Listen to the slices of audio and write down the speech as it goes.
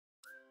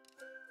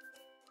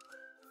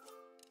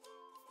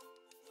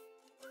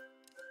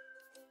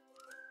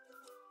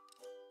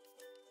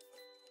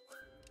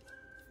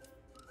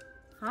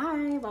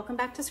Hi, welcome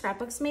back to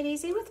Scrapbooks Made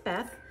Easy with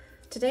Beth.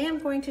 Today I'm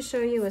going to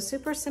show you a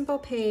super simple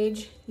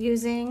page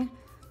using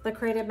the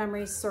Creative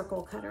Memories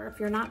circle cutter. If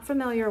you're not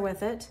familiar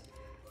with it,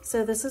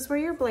 so this is where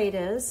your blade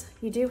is.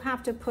 You do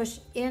have to push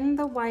in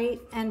the white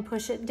and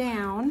push it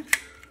down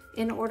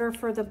in order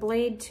for the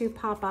blade to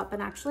pop up and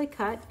actually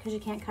cut, because you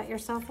can't cut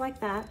yourself like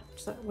that,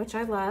 which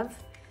I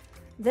love.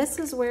 This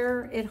is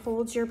where it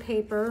holds your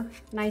paper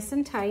nice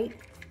and tight.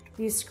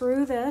 You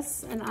screw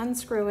this and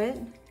unscrew it.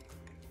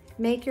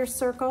 Make your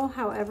circle.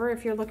 However,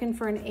 if you're looking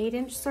for an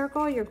 8-inch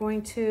circle, you're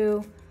going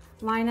to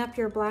line up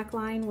your black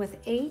line with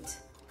 8,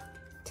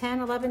 10,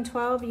 11,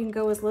 12. You can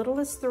go as little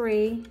as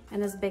 3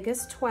 and as big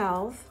as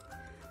 12.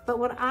 But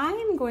what I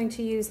am going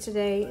to use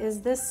today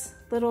is this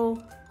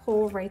little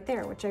hole right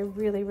there, which I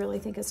really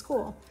think is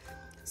cool.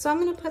 So I'm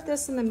going to put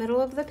this in the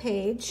middle of the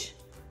page,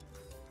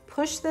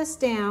 push this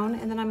down,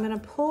 and then I'm going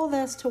to pull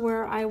this to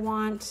where I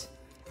want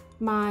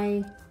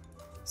my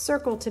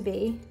circle to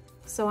be.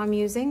 So I'm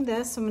using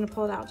this, I'm going to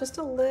pull it out just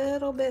a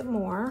little bit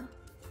more.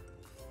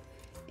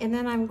 And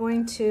then I'm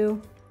going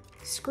to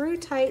screw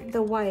tight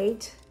the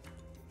white,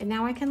 and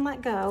now I can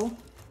let go.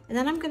 And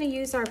then I'm going to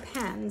use our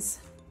pens.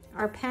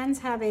 Our pens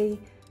have a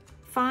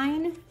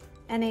fine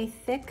and a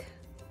thick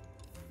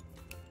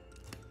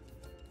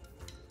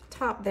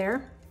top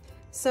there.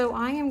 So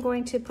I am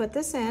going to put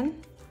this in,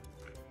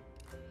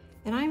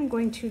 and I'm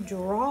going to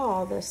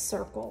draw this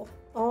circle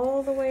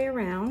all the way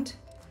around.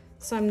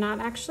 So I'm not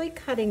actually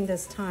cutting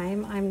this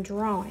time, I'm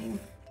drawing.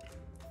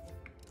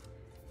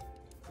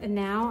 And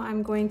now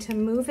I'm going to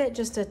move it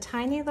just a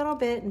tiny little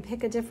bit and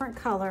pick a different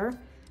color.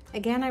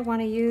 Again, I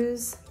want to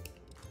use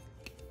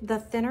the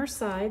thinner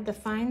side, the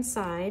fine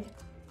side,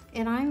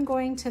 and I'm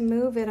going to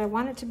move it. I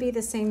want it to be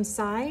the same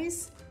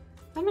size.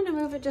 I'm going to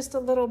move it just a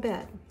little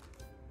bit.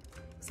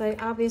 So I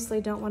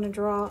obviously don't want to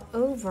draw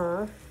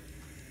over,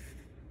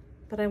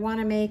 but I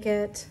want to make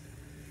it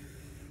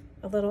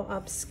a little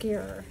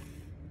obscure.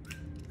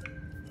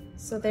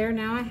 So there,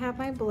 now I have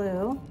my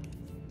blue.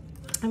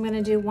 I'm going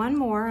to do one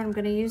more. I'm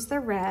going to use the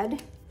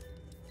red.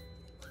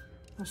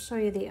 I'll show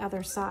you the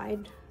other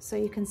side so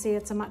you can see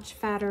it's a much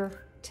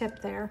fatter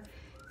tip there.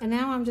 And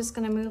now I'm just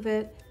going to move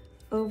it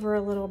over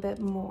a little bit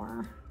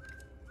more.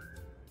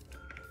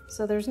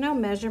 So there's no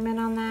measurement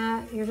on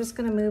that. You're just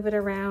going to move it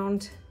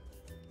around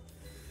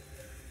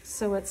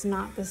so it's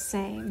not the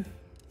same.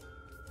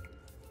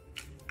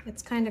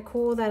 It's kind of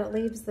cool that it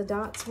leaves the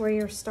dots where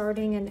you're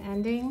starting and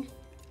ending.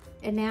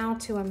 And now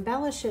to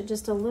embellish it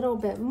just a little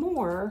bit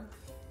more,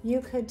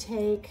 you could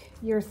take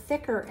your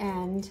thicker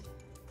end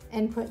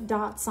and put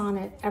dots on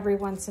it every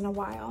once in a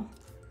while.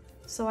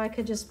 So I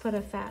could just put a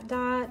fat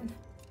dot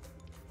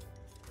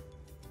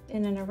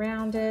in and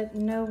around it,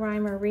 no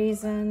rhyme or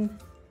reason.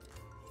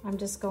 I'm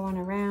just going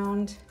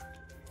around.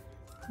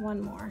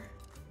 One more.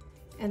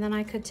 And then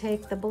I could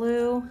take the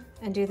blue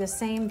and do the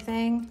same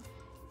thing.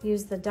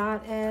 Use the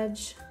dot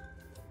edge,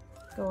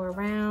 go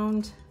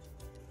around,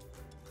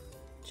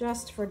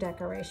 just for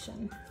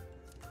decoration.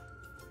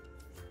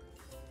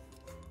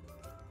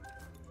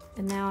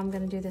 And now I'm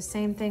going to do the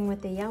same thing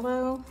with the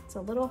yellow. It's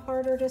a little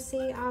harder to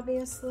see,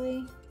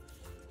 obviously,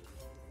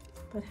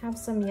 but have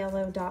some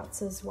yellow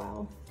dots as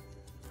well.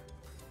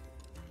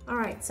 All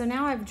right, so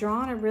now I've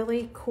drawn a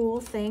really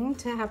cool thing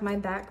to have my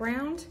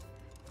background.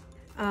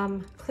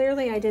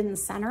 Clearly I didn't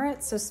center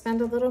it, so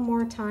spend a little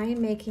more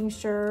time making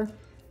sure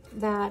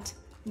that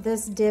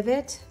this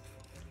divot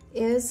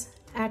is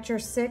at your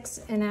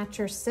 6 and at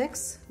your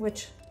 6,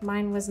 which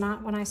mine was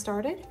not when I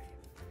started,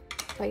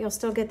 but you'll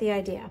still get the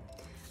idea.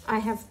 I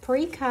have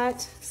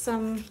pre-cut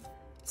some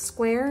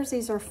squares.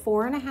 These are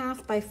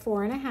 4.5 by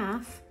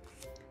 4.5.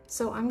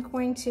 So I'm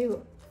going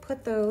to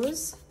put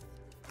those,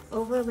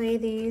 overlay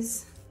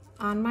these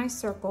on my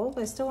circle.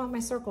 I still want my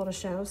circle to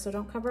show, so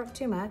don't cover up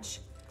too much.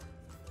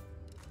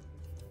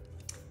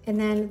 And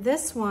then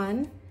this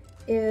one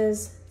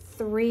is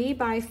 3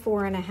 by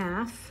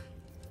 4.5.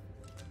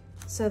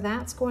 So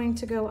that's going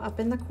to go up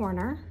in the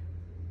corner.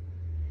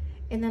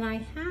 And then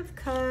I have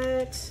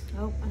cut,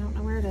 oh, I don't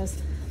know where it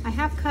is. I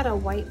have cut a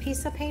white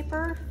piece of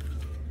paper.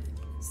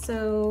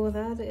 So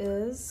that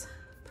is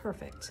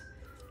perfect.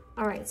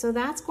 All right, so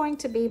that's going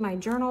to be my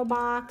journal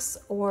box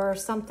or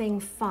something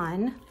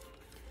fun.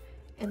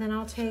 And then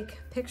I'll take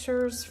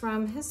pictures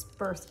from his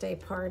birthday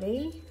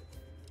party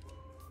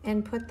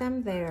and put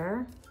them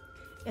there.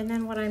 And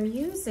then what I'm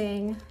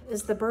using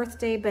is the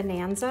Birthday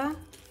Bonanza.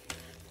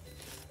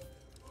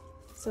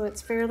 So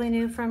it's fairly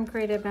new from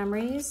Creative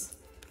Memories.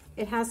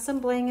 It has some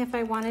bling if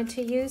I wanted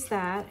to use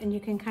that, and you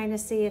can kind of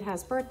see it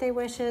has birthday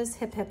wishes,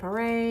 hip hip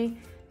hooray,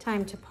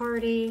 time to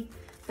party.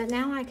 But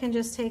now I can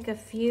just take a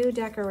few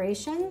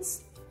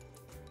decorations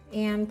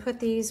and put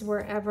these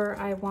wherever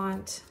I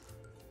want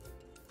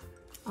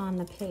on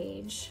the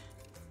page.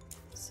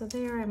 So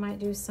there, I might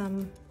do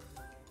some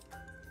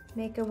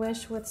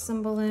Make-A-Wish with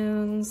some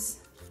balloons.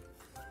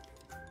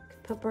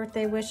 Put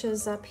birthday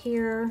wishes up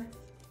here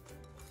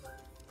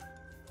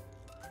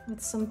with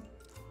some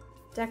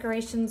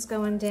decorations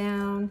going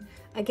down.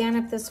 Again,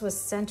 if this was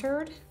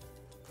centered,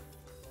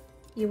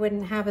 you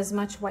wouldn't have as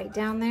much white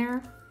down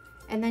there.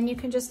 and then you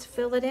can just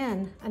fill it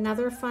in.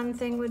 Another fun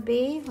thing would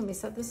be, let me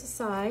set this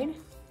aside.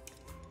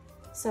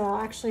 So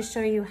I'll actually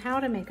show you how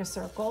to make a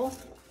circle.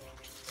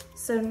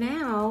 So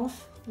now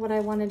what I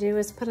want to do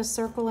is put a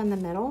circle in the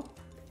middle,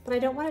 but I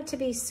don't want it to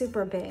be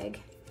super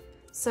big.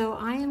 So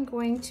I am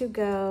going to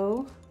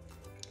go,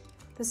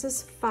 this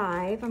is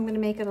 5. I'm going to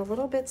make it a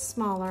little bit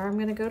smaller. I'm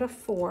going to go to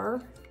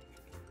 4.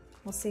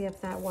 We'll see if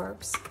that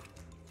works.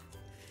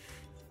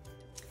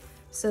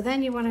 So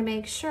then you want to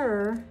make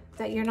sure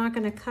that you're not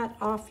going to cut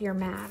off your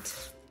mat.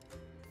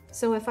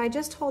 So if I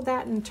just hold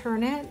that and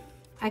turn it,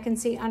 I can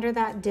see under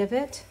that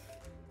divot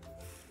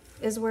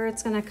is where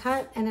it's going to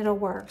cut, and it'll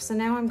work. So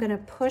now I'm going to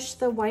push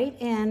the white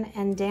in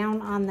and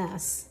down on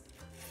this.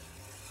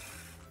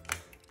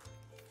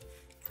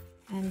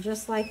 And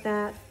just like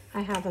that,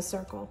 I have a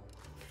circle.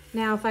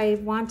 Now, if I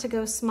want to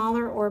go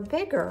smaller or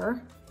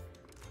bigger,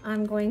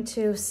 I'm going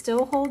to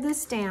still hold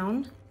this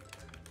down.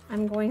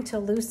 I'm going to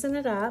loosen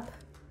it up,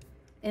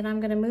 and I'm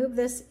going to move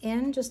this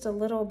in just a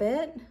little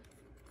bit,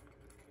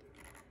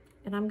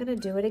 and I'm going to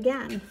do it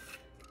again.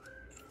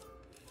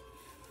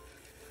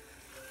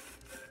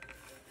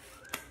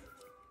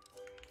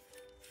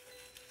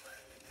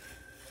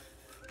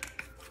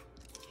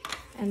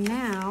 And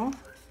now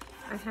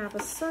I have a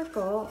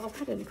circle. Oh,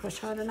 I didn't push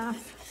hard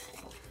enough.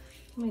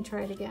 Let me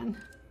try it again.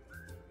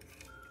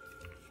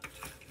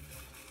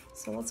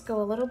 So let's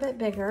go a little bit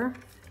bigger.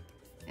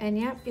 And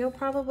yep, you'll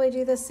probably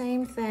do the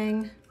same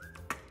thing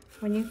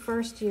when you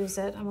first use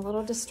it. I'm a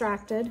little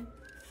distracted.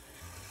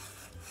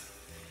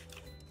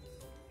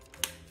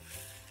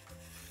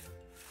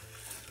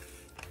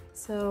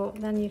 So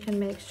then you can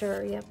make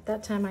sure, yep,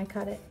 that time I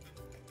cut it.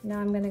 Now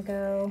I'm gonna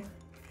go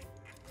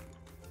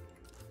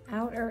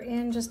out or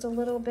in just a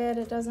little bit.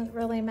 It doesn't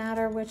really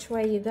matter which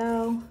way you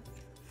go.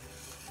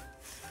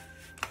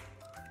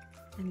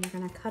 And you're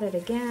gonna cut it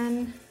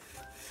again.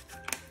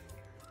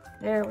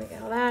 There we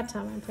go, that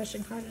time I'm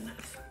pushing hard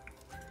enough.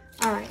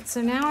 All right,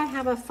 so now I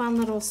have a fun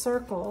little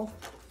circle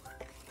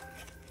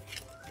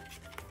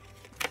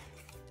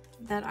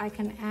that I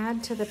can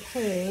add to the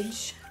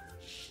page.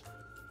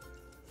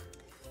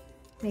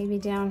 Maybe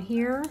down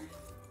here.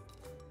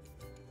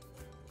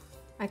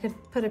 I could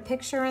put a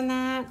picture in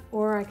that,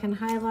 or I can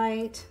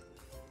highlight.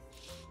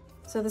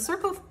 So the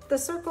circle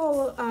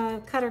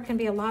cutter can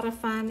be a lot of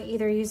fun,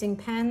 either using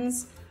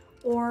pens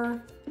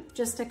or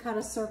just to cut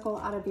a circle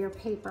out of your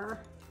paper.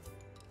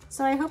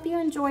 So I hope you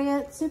enjoy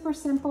it, super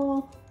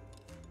simple,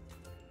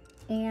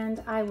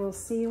 and I will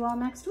see you all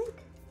next week.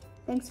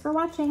 Thanks for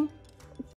watching.